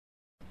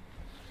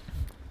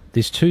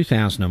This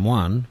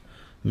 2001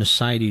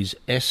 Mercedes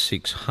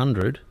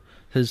S600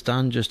 has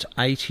done just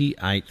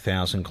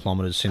 88,000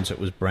 kilometres since it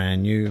was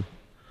brand new.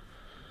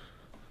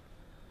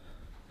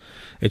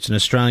 It's an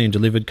Australian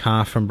delivered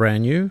car from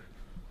brand new.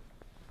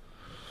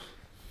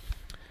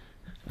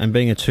 And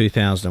being a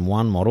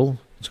 2001 model,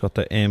 it's got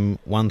the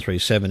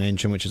M137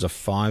 engine, which is a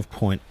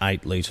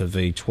 5.8 litre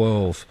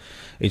V12.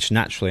 It's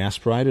naturally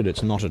aspirated,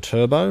 it's not a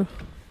turbo.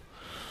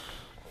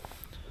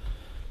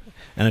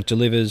 And it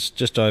delivers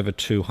just over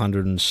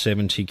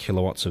 270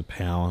 kilowatts of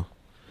power.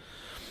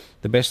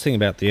 The best thing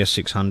about the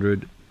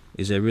S600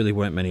 is there really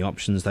weren't many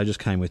options. They just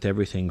came with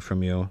everything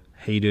from your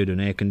heated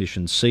and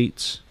air-conditioned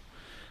seats,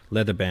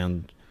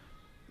 leather-bound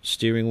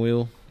steering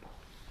wheel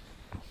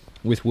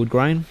with wood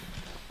grain,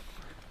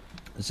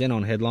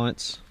 xenon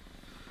headlights,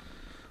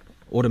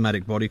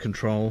 automatic body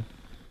control,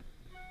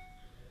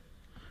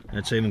 and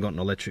it's even got an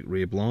electric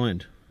rear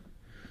blind.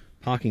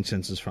 Parking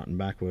sensors front and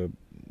back were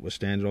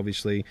standard,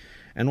 obviously,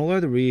 and although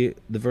the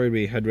very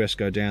rear headrests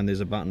go down, there's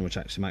a button which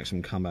actually makes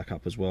them come back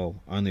up as well,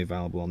 only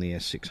available on the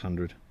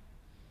S600.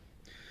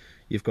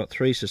 You've got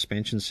 3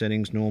 suspension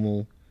settings: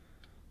 normal,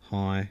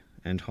 high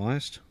and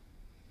highest.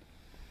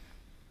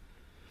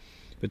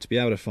 But to be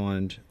able to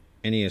find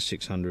any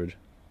S600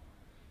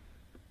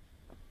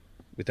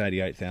 with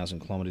 88,000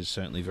 kilometres is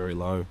certainly very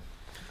low.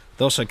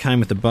 They also came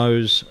with the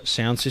Bose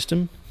sound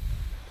system,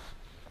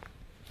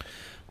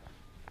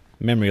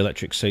 memory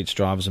electric seats,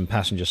 drivers and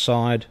passenger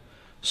side,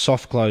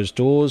 soft closed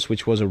doors,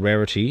 which was a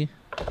rarity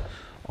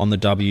on the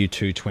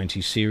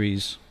W220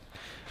 series.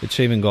 It's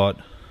even got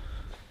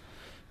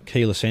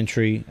keyless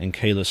entry and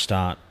keyless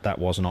start. That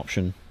was an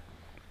option,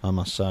 I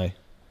must say.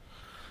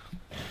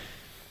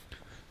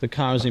 The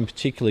car is in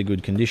particularly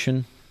good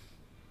condition.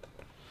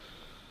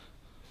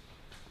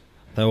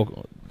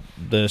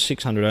 The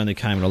 600 only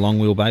came in a long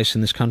wheelbase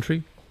in this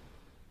country.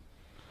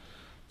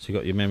 So you've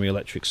got your memory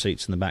electric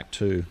seats in the back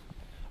too,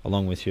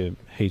 along with your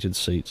heated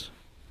seats.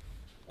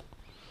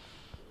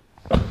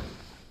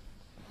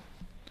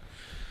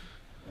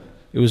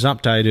 It was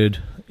updated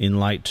in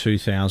late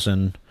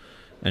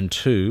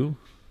 2002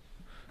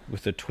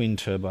 with the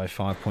twin-turbo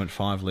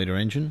 5.5 litre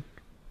engine.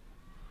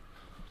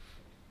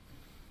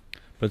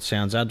 But it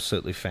sounds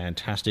absolutely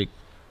fantastic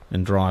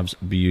and drives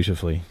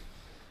beautifully.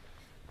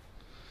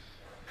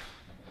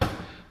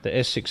 The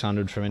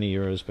S600 for many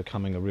years is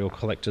becoming a real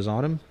collector's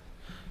item.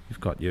 You've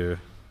got your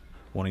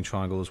warning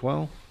triangle as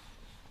well.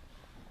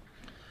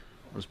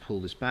 I'll just pull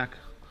this back.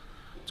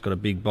 It's got a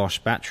big Bosch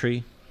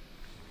battery.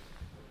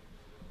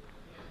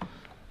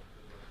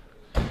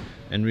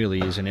 And really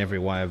is in every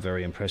way a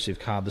very impressive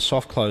car. The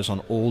soft close on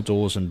all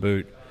doors and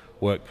boot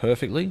work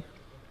perfectly.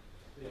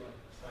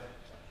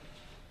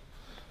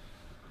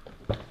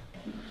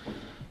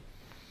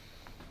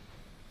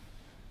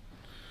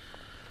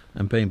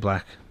 And being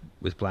black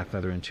with black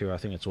leather interior, I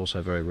think it's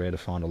also very rare to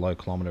find a low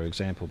kilometre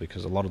example,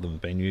 because a lot of them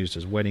have been used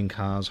as wedding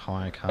cars,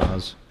 hire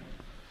cars,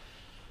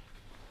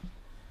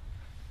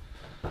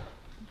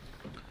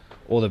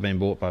 or they've been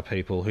bought by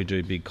people who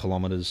do big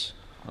kilometres.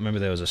 I remember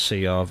there was a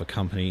CEO of a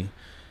company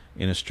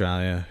in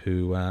Australia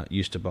who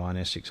used to buy an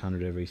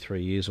S600 every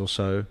 3 years or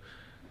so,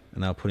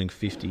 and they were putting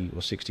 50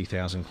 or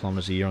 60,000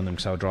 kilometres a year on them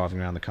because they were driving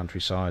around the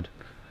countryside.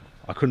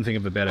 I couldn't think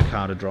of a better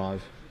car to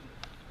drive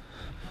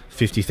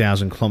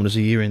 50,000 kilometres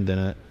a year in than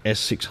a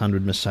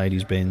S600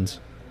 Mercedes Benz.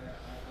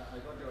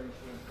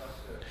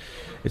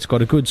 It's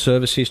got a good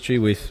service history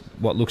with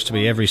what looks to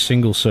be every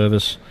single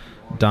service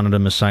done at a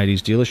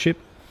Mercedes dealership,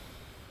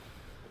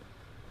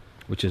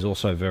 which is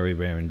also very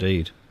rare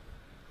indeed.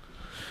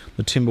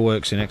 The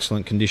timberwork's in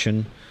excellent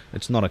condition.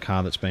 It's not a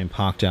car that's been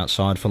parked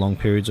outside for long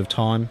periods of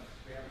time.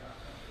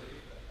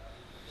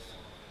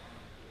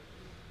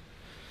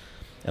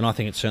 And I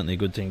think it's certainly a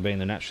good thing being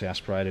the naturally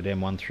aspirated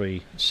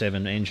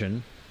M137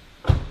 engine.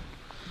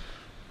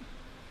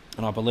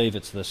 And I believe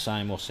it's the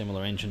same or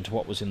similar engine to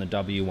what was in the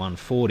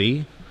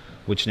W140,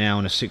 which now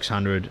in a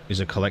 600 is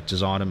a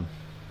collector's item.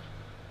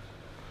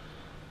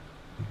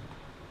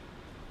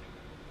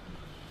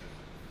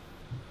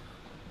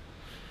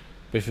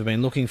 But if you've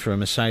been looking for a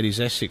Mercedes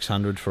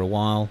S600 for a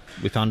while,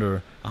 with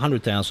under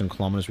 100,000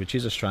 kilometres, which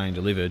is Australian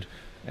delivered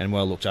and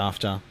well looked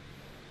after,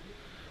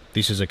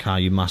 this is a car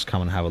you must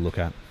come and have a look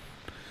at.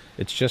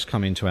 It's just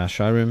come into our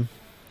showroom,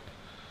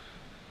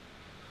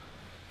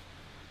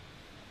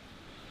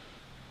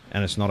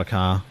 and it's not a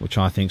car which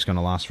I think is going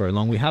to last very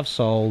long. We have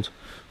sold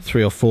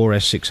 3 or 4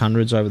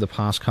 S600s over the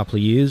past couple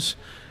of years,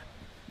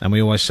 and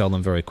we always sell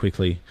them very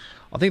quickly.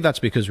 I think that's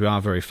because we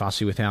are very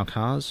fussy with our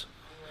cars.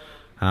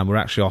 We're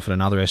actually offered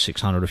another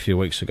S600 a few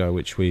weeks ago,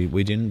 which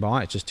we didn't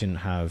buy. It just didn't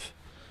have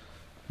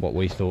what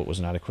we thought was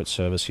an adequate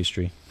service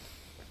history.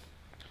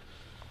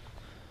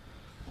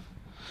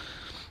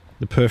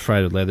 The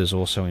perforated leather is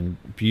also in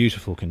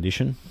beautiful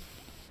condition.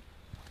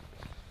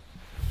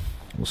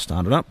 We'll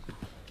start it up.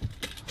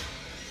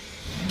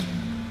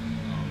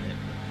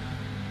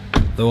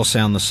 They all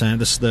sound the same.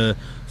 This, the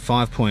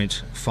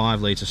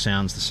 5.5 litre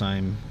sounds the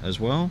same as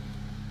well.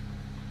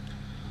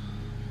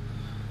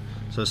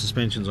 So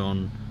suspension's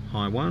on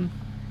high 1.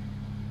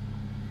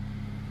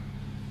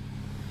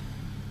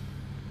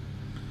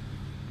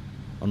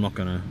 I'm not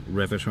going to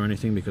rev it or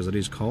anything because it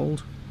is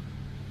cold.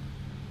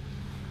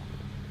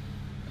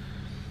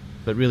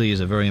 But really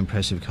is a very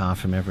impressive car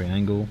from every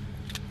angle.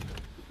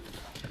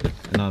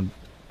 And I'd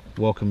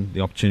welcome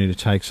the opportunity to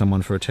take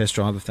someone for a test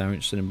drive if they're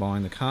interested in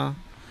buying the car.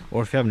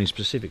 Or if you have any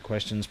specific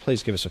questions,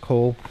 please give us a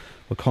call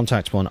or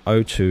contact me on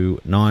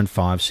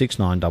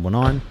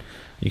 02956999.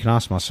 You can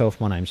ask myself,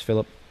 my name's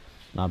Philip,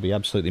 and I'll be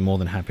absolutely more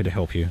than happy to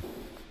help you.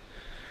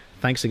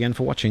 Thanks again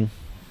for watching.